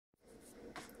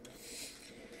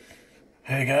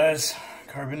Hey guys,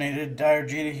 carbonated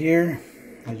Diarrheta here.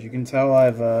 As you can tell,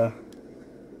 I've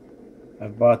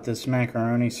bought this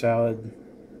macaroni salad,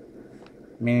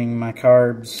 meaning my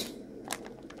carbs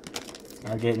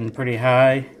are getting pretty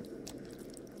high.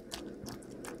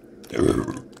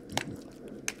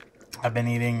 I've been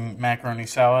eating macaroni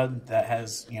salad that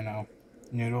has,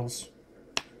 noodles.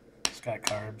 It's got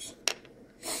carbs.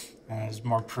 And there's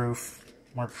more proof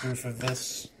of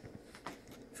this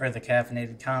for the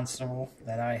caffeinated constable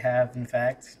that I have, in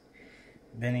fact,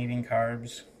 been eating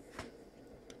carbs.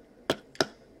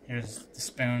 Here's the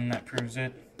spoon that proves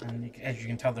it, and as you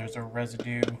can tell, there's a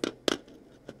residue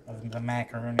of the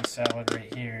macaroni salad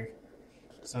right here.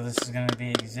 So this is going to be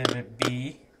Exhibit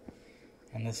B,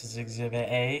 and this is Exhibit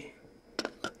A,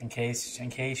 in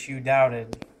case you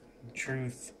doubted the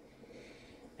truth.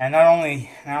 And not only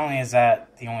is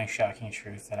that the only shocking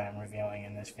truth that I'm revealing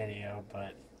in this video,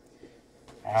 but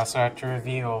I also have to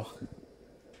reveal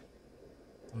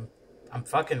I'm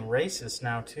fucking racist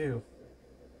now too.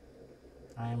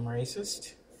 I am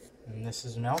racist, and this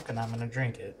is milk, and I'm gonna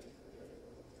drink it.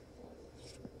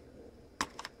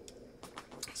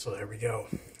 So there we go.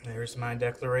 There's my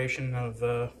declaration of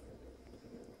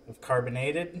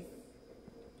carbonated.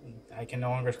 I can no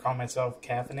longer call myself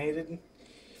caffeinated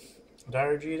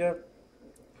Diarrheta.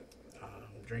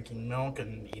 I'm drinking milk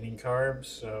and eating carbs,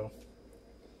 so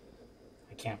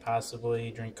I can't possibly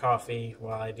drink coffee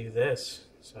while I do this.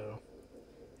 So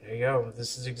there you go.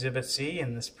 This is Exhibit C,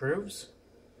 and this proves,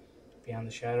 beyond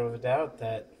the shadow of a doubt,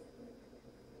 that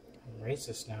I'm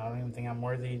racist now. I don't even think I'm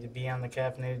worthy to be on the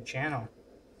caffeinated channel.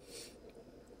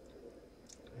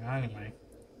 Anyway.